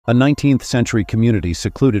a 19th-century community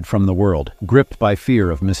secluded from the world, gripped by fear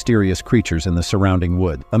of mysterious creatures in the surrounding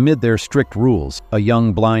wood. Amid their strict rules, a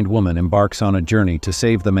young blind woman embarks on a journey to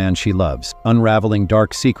save the man she loves, unraveling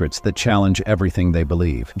dark secrets that challenge everything they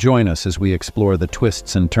believe. Join us as we explore the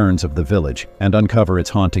twists and turns of the village and uncover its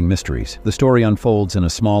haunting mysteries. The story unfolds in a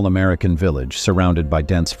small American village surrounded by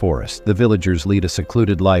dense forest. The villagers lead a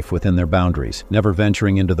secluded life within their boundaries, never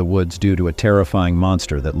venturing into the woods due to a terrifying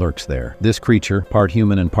monster that lurks there. This creature, part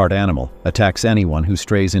human and part animal, attacks anyone who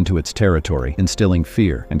strays into its territory, instilling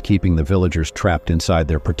fear and keeping the villagers trapped inside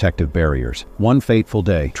their protective barriers. One fateful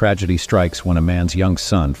day, tragedy strikes when a man's young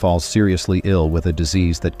son falls seriously ill with a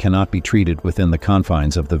disease that cannot be treated within the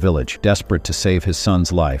confines of the village. Desperate to save his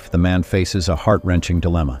son's life, the man faces a heart-wrenching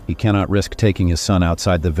dilemma. He cannot risk taking his son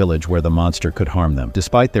outside the village where the monster could harm them.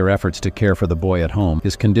 Despite their efforts to care for the boy at home,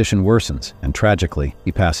 his condition worsens, and tragically,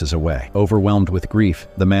 he passes away. Overwhelmed with grief,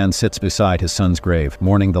 the man sits beside his son's grave,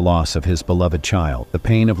 mourning the loss of his beloved child. The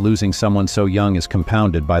pain of losing someone so young is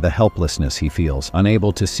compounded by the helplessness he feels,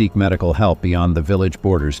 unable to seek medical help beyond the village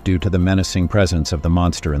borders due to the menacing presence of the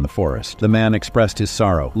monster in the forest. The man expressed his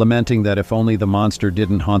sorrow, lamenting that if only the monster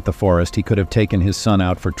didn't haunt the forest, he could have taken his son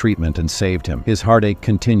out for treatment and saved him. His heartache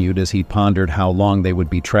continued as he pondered how long they would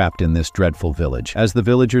be trapped in this dreadful village. As the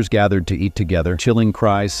villagers gathered to eat together, chilling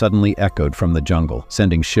cries suddenly echoed from the jungle,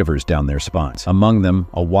 sending shivers down their spines. Among them,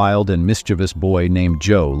 a wild and mischievous boy named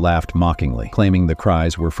Joe laughed mockingly, claiming the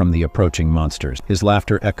cries were from the approaching monsters. His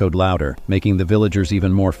laughter echoed louder, making the villagers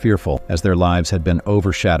even more fearful, as their lives had been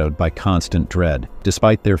overshadowed by constant dread.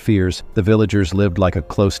 Despite their fears, the villagers lived like a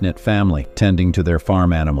close-knit family, tending to their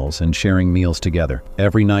farm animals and sharing meals together.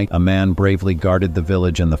 Every night, a man bravely guarded the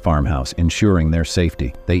village and the farmhouse, ensuring their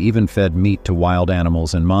safety. They even fed meat to wild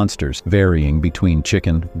animals and monsters, varying between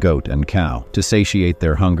chicken, goat, and cow, to satiate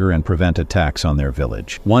their hunger and prevent attacks on their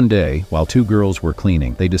village. One day, while two girls were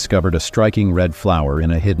cleaning, they discovered a striking red flower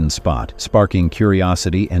in a hidden spot, sparking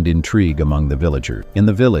curiosity and intrigue among the villagers. In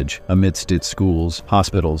the village, amidst its schools,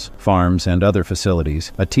 hospitals, farms, and other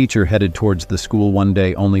facilities, a teacher headed towards the school one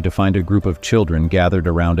day only to find a group of children gathered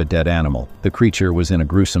around a dead animal. The creature was in a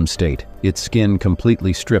gruesome state, its skin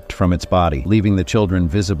completely stripped from its body, leaving the children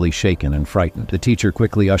visibly shaken and frightened. The teacher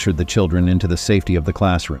quickly ushered the children into the safety of the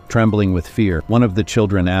classroom. Trembling with fear, one of the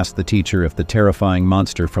children asked the teacher if the terrifying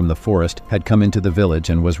monster from the forest had come into the village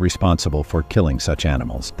and was responsible for killing such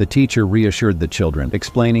animals. The teacher reassured the children,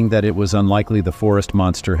 explaining that it was unlikely the forest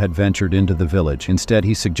monster had ventured into the village. Instead,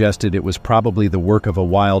 he suggested it was probably the work of a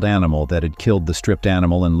wild animal that had killed the stripped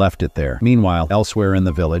animal and left it there. Meanwhile, elsewhere in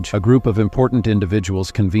the village, a group of important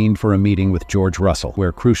individuals convened for a meeting with George Russell,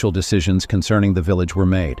 where crucial decisions concerning the village were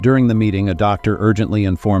made. During the meeting, a doctor urgently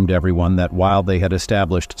informed everyone that while they had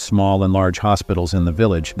established small and large hospitals in the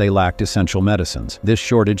village, they lacked essential medicines. This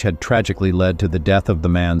shortage had tragically led to the death of the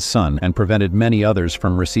man's son and prevented many others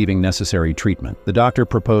from receiving necessary treatment. The doctor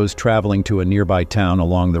proposed traveling to a nearby town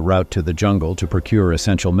along the route to the jungle to procure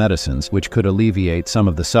essential medicines, which could alleviate some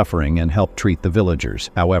of the suffering and help treat the villagers.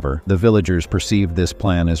 However, the villagers perceived this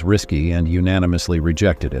plan as risky and unanimously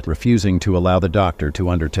rejected it, refusing to allow the doctor to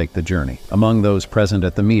undertake the journey. Among those present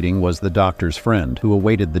at the meeting was the doctor's friend, who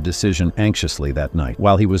awaited the decision anxiously that night.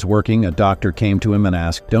 While he was working, a doctor came to him and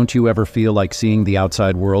asked, "Don't you ever feel like seeing the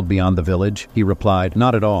outside world beyond the village?" He replied,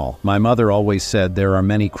 "Not at all. My mother always said there are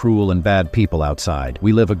many cruel and bad people outside.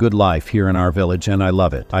 We live a good life here in our village and I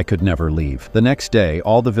love it. I could never leave." The next day,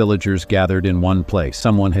 all the villagers gathered in one place.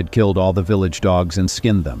 Someone had killed all the village dogs and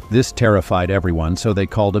skinned them. This terrified everyone, so they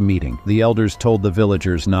called a meeting. The elders told the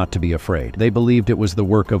villagers not to be afraid. They believed it was the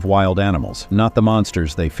work of wild animals, not the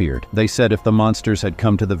monsters they feared. They said if the monsters had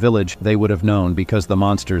come to the village, they would have known because the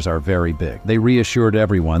monsters are very big. They reassured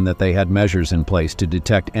everyone that they had measures in place to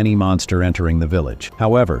detect any monster entering the village.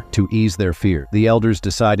 However, to ease their fear, the elders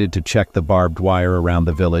decided to check the barbed wire around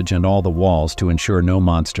the village and all the walls to ensure no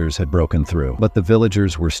monsters had broken through. But the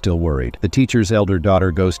villagers were still worried. The teacher's elder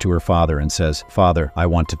daughter goes to her father and says, "Father, I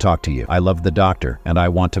want to talk to you. I love the doctor, and I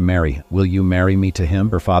want to marry him. Will you marry me to him?"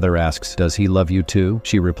 Her father asks, "Does he love you too?"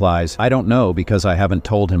 She replies, "I don't know because I haven't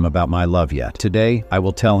told him about my love yet. Today, I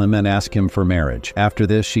will tell him and ask him for marriage." After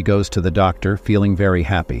this, she goes to the doctor, feeling very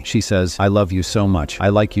happy. She says, "I love you so much. I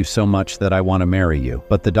like you so much that I want to marry you."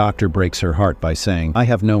 But the doctor breaks her heart by saying, "I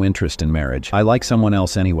have no interest in marriage. I like someone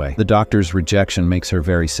else anyway." The doctor's rejection makes her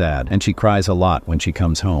very sad, and she cries a lot when she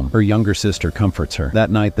comes home. Her younger sister comforts her.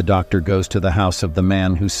 That night, the doctor goes to the house of the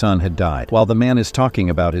man whose son had died. While the man is talking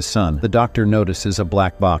about his son, the doctor notices a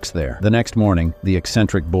black box there. The next morning, the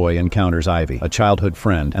eccentric boy encounters Ivy, a childhood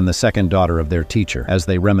friend and the second daughter of their teacher. As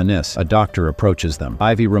they reminisce, a doctor approaches them.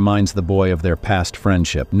 Ivy reminds the boy of their past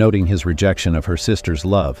friendship, noting his rejection of her sister's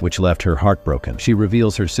love, which left her heartbroken heartbroken. She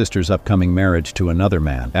reveals her sister's upcoming marriage to another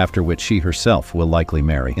man, after which she herself will likely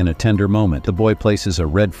marry. In a tender moment, the boy places a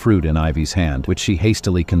red fruit in Ivy's hand, which she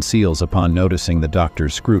hastily conceals upon noticing the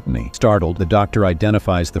doctor's scrutiny. Startled, the doctor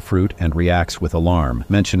identifies the fruit and reacts with alarm,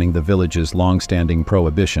 mentioning the village's long-standing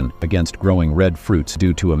prohibition against growing red fruits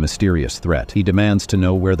due to a mysterious threat. He demands to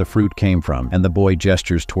know where the fruit came from, and the boy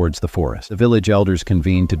gestures towards the forest. The village elders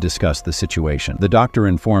convene to discuss the situation. The doctor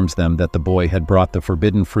informs them that the boy had brought the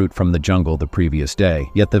forbidden fruit from the jungle the previous day,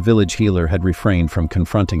 yet the village healer had refrained from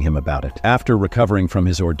confronting him about it. After recovering from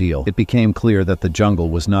his ordeal, it became clear that the jungle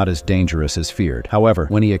was not as dangerous as feared. However,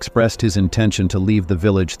 when he expressed his intention to leave the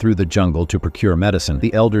village through the jungle to procure medicine,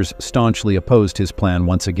 the elders staunchly opposed his plan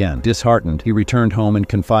once again. Disheartened, he returned home and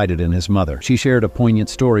confided in his mother. She shared a poignant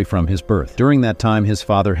story from his birth. During that time, his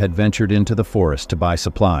father had ventured into the forest to buy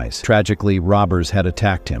supplies. Tragically, robbers had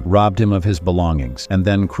attacked him, robbed him of his belongings, and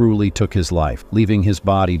then cruelly took his life, leaving his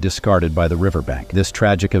body discarded by the riverbank. This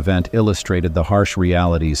tragic event illustrated the harsh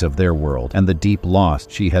realities of their world and the deep loss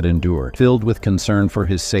she had endured. Filled with concern for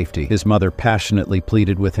his safety, his mother passionately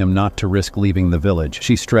pleaded with him not to risk leaving the village.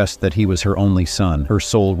 She stressed that he was her only son, her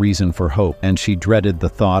sole reason for hope, and she dreaded the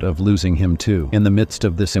thought of losing him too. In the midst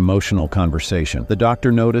of this emotional conversation, the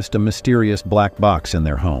doctor noticed a mysterious black box in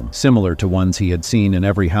their home, similar to ones he had seen in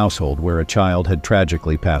every household where a child had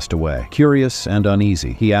tragically passed away. Curious and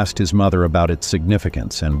uneasy, he asked his mother about its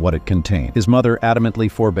significance and what it contained. His mother adamantly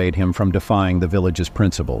forbade him from defying the village's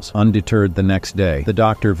principles. Undeterred, the next day, the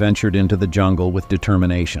doctor ventured into the jungle with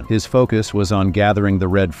determination. His focus was on gathering the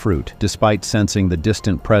red fruit, despite sensing the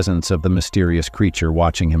distant presence of the mysterious creature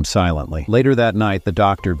watching him silently. Later that night, the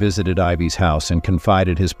doctor visited Ivy's house and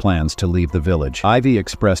confided his plans to leave the village. Ivy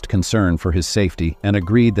expressed concern for his safety and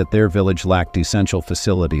agreed that their village lacked essential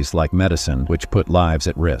facilities like medicine, which put lives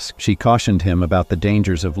at risk. She cautioned him about the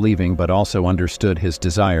dangers of leaving, but also understood his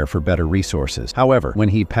desire for better resources. However, when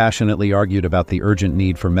he passionately argued about the urgent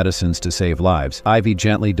need for medicines to save lives, Ivy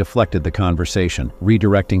gently deflected the conversation,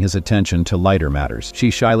 redirecting his attention to lighter matters. She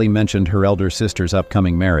shyly mentioned her elder sister's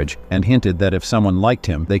upcoming marriage and hinted that if someone liked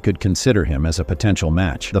him, they could consider him as a potential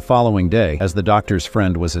match. The following day, as the doctor's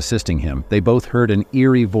friend was assisting him, they both heard an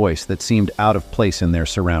eerie voice that seemed out of place in their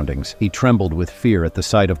surroundings. He trembled with fear at the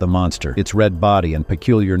sight of the monster, its red body and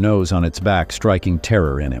peculiar nose on its back striking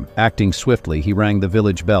terror in him. Acting swiftly, he rang the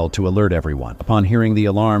village bell to alert everyone. Upon hearing the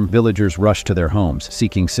alarm, villagers rushed to their homes,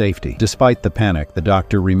 seeking safety. Despite the panic, the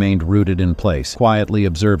doctor remained rooted in place, quietly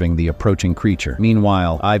observing the approaching creature.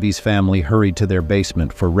 Meanwhile, Ivy's family hurried to their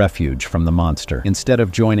basement for refuge from the monster. Instead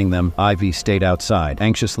of joining them, Ivy stayed outside,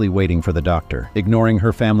 anxiously waiting for the doctor. Ignoring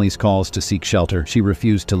her family's calls to seek shelter, she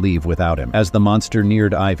refused to leave without him. As the monster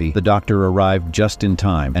neared Ivy, the doctor arrived just in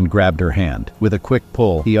time and grabbed her hand. With a quick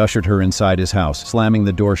pull, he ushered her inside his house, slamming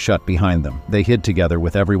the door shut behind them. They hid together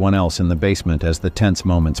with everyone else in the basement as the tense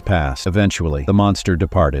moments passed. Eventually, the monster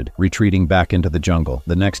departed, retreating back into the jungle.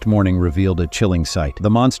 The next morning revealed a chilling sight. The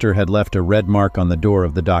monster had left a red mark on the door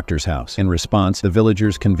of the doctor's house. In response, the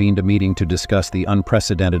villagers convened a meeting to discuss the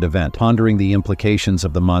unprecedented event, pondering the implications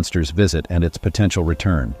of the monster's visit and its potential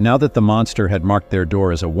return. Now that the monster had marked their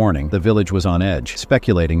door as a warning, the village was on edge,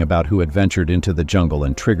 speculating about who had ventured into the jungle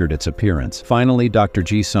and triggered its appearance. Finally, Dr.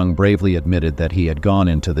 Ji-sung bravely admitted that he had gone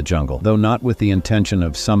into the jungle, though not with the intention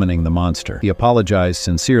of summoning the monster. He apologized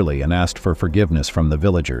sincerely and asked for forgiveness from the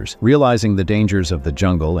villagers. Realizing the dangers of the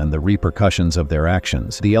jungle and the repercussions of their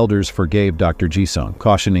actions, the elders forgave Dr. Ji-sung,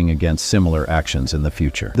 cautioning against similar actions in the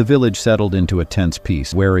future. The village settled into a tense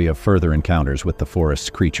peace, wary of further encounters with the forest's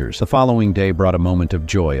creatures. The following day brought a moment of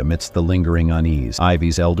joy amidst the lingering unease: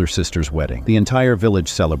 Ivy's elder sister's wedding. The entire village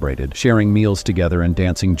celebrated, sharing meals together and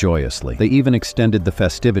dancing joyously. They even extended the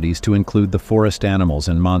festivities to include the forest animals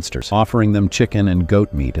and monsters, offering them chicken and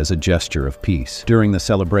goat meat as a gesture of peace. During the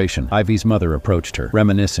celebration, Ivy's mother approached her,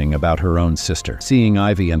 reminiscing about her own sister. Seeing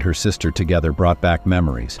Ivy and her sister together brought back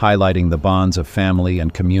memories, highlighting the bonds of family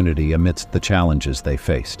and community amidst the challenges they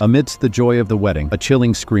faced. Amidst the joy of the wedding, a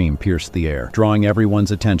chilling scream pierced the air, drawing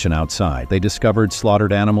everyone's attention outside. They discovered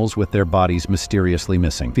slaughtered animals with their bodies mysteriously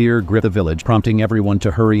missing. Fear gripped the village, prompting everyone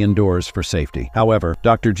to hurry indoors for safety. However,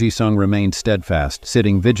 Dr. Ji-sung remained steadfast,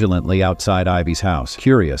 sitting vigilantly outside Ivy's house.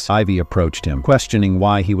 Curious, Ivy approached him, questioning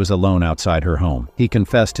why he was alone outside her home. He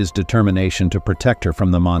confessed his determination to protect her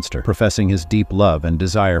from the monster, professing his deep love and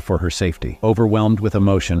desire for her safety. Overwhelmed with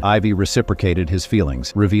emotion, Ivy reciprocated his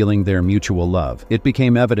feelings, revealing their mutual love. It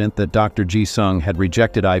became evident that Dr. Ji-sung had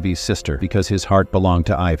rejected Ivy's sister because his heart belonged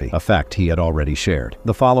to Ivy, a fact he had already shared.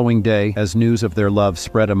 The following day, as news of their love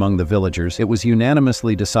spread among the villagers, it was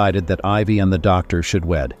unanimously decided that Ivy and the doctor should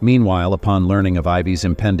wed. Meanwhile, upon learning of Ivy's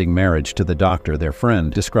impending marriage to the doctor, their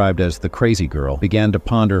friend, described as the crazy girl, began to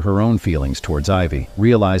ponder ponder her own feelings towards Ivy,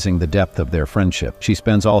 realizing the depth of their friendship. She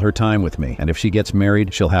spends all her time with me, and if she gets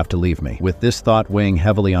married, she'll have to leave me. With this thought weighing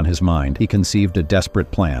heavily on his mind, he conceived a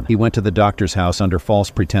desperate plan. He went to the doctor's house under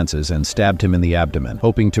false pretenses and stabbed him in the abdomen,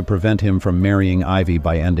 hoping to prevent him from marrying Ivy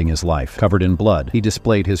by ending his life. Covered in blood, he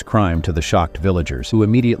displayed his crime to the shocked villagers, who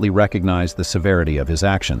immediately recognized the severity of his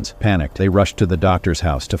actions. Panicked, they rushed to the doctor's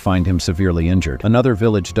house to find him severely injured. Another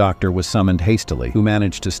village doctor was summoned hastily, who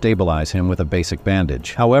managed to stabilize him with a basic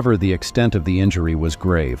bandage. However, the extent of the injury was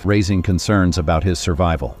grave, raising concerns about his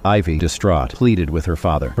survival. Ivy, distraught, pleaded with her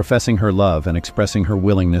father, professing her love and expressing her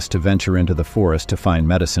willingness to venture into the forest to find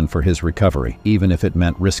medicine for his recovery, even if it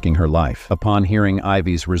meant risking her life. Upon hearing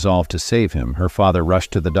Ivy's resolve to save him, her father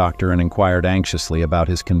rushed to the doctor and inquired anxiously about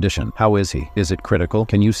his condition. "How is he? Is it critical?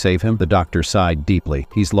 Can you save him?" The doctor sighed deeply.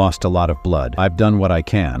 "He's lost a lot of blood. I've done what I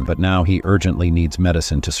can, but now he urgently needs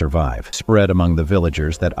medicine to survive." Spread among the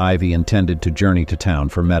villagers that Ivy intended to journey to town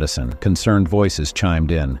for medicine. Concerned voices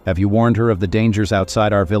chimed in. "Have you warned her of the dangers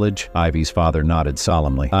outside our village?" Ivy's father nodded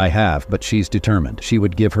solemnly. "I have, but she's determined. She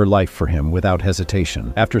would give her life for him without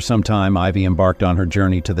hesitation." After some time, Ivy embarked on her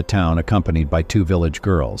journey to the town accompanied by 2 village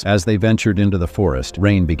girls. As they ventured into the forest,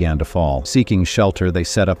 rain began to fall. Seeking shelter, they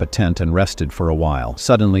set up a tent and rested for a while.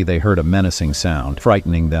 Suddenly, they heard a menacing sound,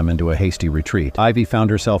 frightening them into a hasty retreat. Ivy found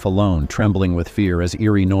herself alone, trembling with fear as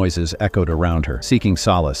eerie noises echoed around her. Seeking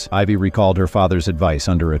solace, Ivy recalled her father's advice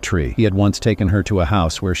under a tree. He had once taken her to a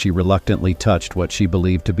house where she reluctantly touched what she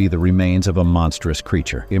believed to be the remains of a monstrous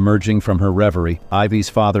creature. Emerging from her reverie, Ivy's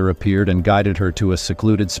father appeared and guided her to a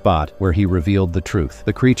secluded spot where he revealed the truth.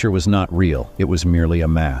 The creature was not real, it was merely a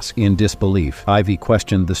mask. In disbelief, Ivy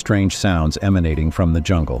questioned the strange sounds emanating from the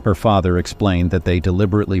jungle. Her father explained that they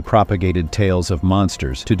deliberately propagated tales of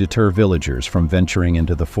monsters to deter villagers from venturing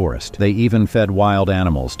into the forest. They even fed wild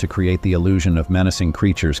animals to create the illusion of menacing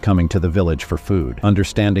creatures coming to the village for food.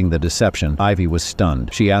 Understanding the deception, Ivy was stunned.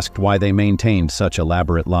 She asked why they maintained such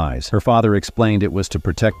elaborate lies. Her father explained it was to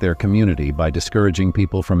protect their community by discouraging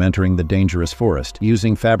people from entering the dangerous forest,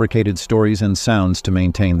 using fabricated stories and sounds to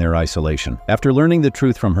maintain their isolation. After learning the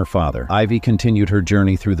truth from her father, Ivy continued her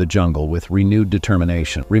journey through the jungle with renewed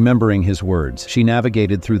determination. Remembering his words, she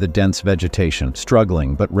navigated through the dense vegetation,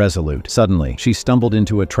 struggling but resolute. Suddenly, she stumbled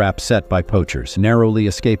into a trap set by poachers, narrowly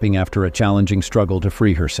escaping after a challenging struggle to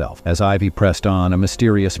free herself. As Ivy pressed on, a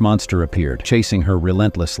mysterious monster appeared, chasing her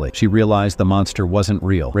relentlessly. She realized the monster wasn't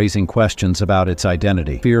real, raising questions about its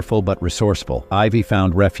identity. Fearful but resourceful, Ivy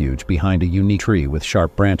found refuge behind a unique tree with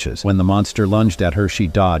sharp branches. When the monster lunged at her, she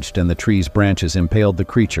dodged, and the tree's branches impaled the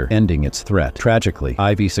creature, ending its threat. Tragically,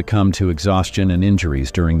 Ivy succumbed to exhaustion and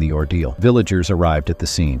injuries during the ordeal. Villagers arrived at the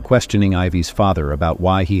scene, questioning Ivy's father about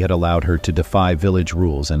why he had allowed her to defy village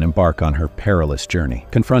rules and embark on her perilous journey.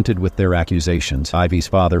 Confronted with their accusations, Ivy's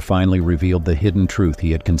father finally revealed the hidden truth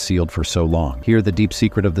he had concealed for so long. Here, the deep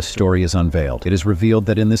secret of the story is unveiled. It is revealed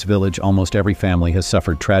that in this village, almost every family has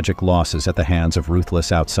suffered tragic losses at the hands of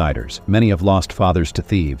ruthless outsiders. Many have lost fathers to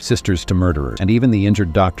thieves, sisters to murderers, and even the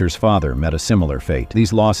injured doctor's father met a similar fate.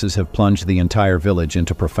 These losses have plunged the entire village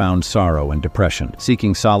into profound sorrow and depression.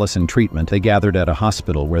 Seeking solace and treatment, they gathered at a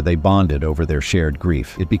hospital where they bonded over their shared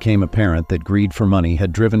grief. It became apparent that greed for money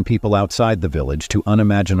had driven people outside the village to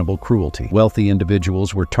unimaginable cruelty. Wealthy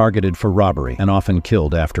individuals were targeted for robbery and often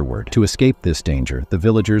killed afterward. To escape this danger, the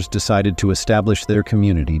villagers decided to establish their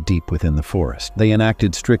community deep within the forest. They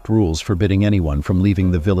enacted strict rules forbidding anyone from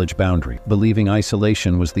leaving the village boundary, believing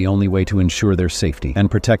isolation was the only way to ensure their safety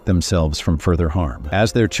and protect themselves from further harm.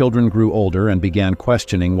 As their children grew older and began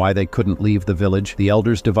questioning why they couldn't leave the village, the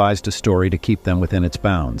elders devised a story to keep them within its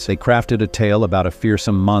bounds. They crafted a tale about a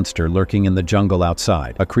fearsome monster lurking in the jungle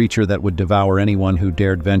outside, a creature that would devour anyone who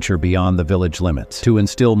dared venture beyond the village limits. To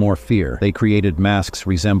instill more fear, they created masks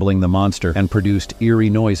resembling the monster and produced eerie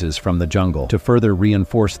noises from the jungle. To further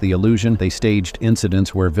reinforce the illusion, they staged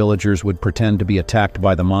incidents where villagers would pretend to be attacked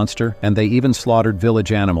by the monster, and they even slaughtered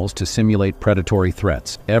village animals to simulate predatory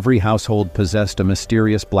threats. Every household possessed a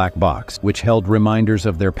mysterious black box, which held reminders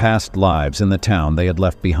of their past lives in the town they had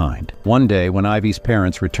left behind. One day, when Ivy's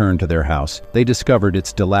parents returned to their house, they discovered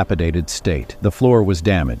its dilapidated state. The floor was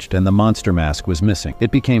damaged, and the monster mask was missing.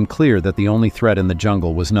 It became clear that the only threat in the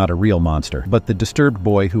jungle was not a real monster, but the disturbed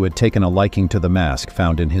boy who had taken a liking to the mask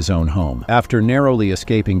found in his own home. After narrowly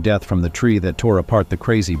escaping death from the tree that tore apart the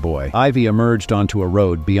crazy boy, Ivy emerged onto a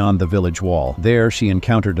road beyond the village wall. There, she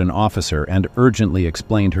encountered an officer and urgently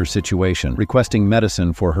explained her situation, requesting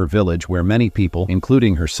medicine for her village where many people,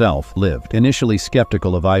 including herself, lived. Initially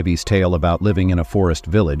skeptical of Ivy's tale about living in a forest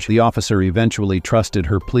village, the officer eventually trusted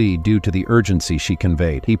her plea due to the urgency she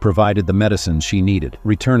conveyed. He provided the medicine she needed.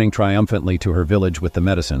 Returning triumphantly to her village with the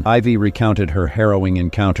medicine, Ivy recounted recounted her harrowing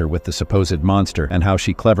encounter with the supposed monster and how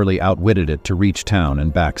she cleverly outwitted it to reach town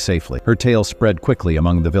and back safely. Her tale spread quickly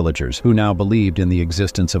among the villagers, who now believed in the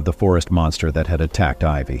existence of the forest monster that had attacked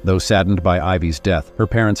Ivy. Though saddened by Ivy's death, her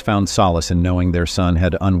parents found solace in knowing their son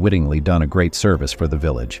had unwittingly done a great service for the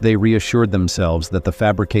village. They reassured themselves that the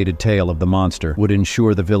fabricated tale of the monster would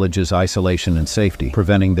ensure the village's isolation and safety,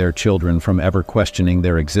 preventing their children from ever questioning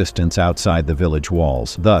their existence outside the village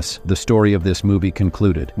walls. Thus, the story of this movie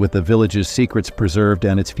concluded, with the village's secrets preserved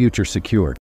and its future secured.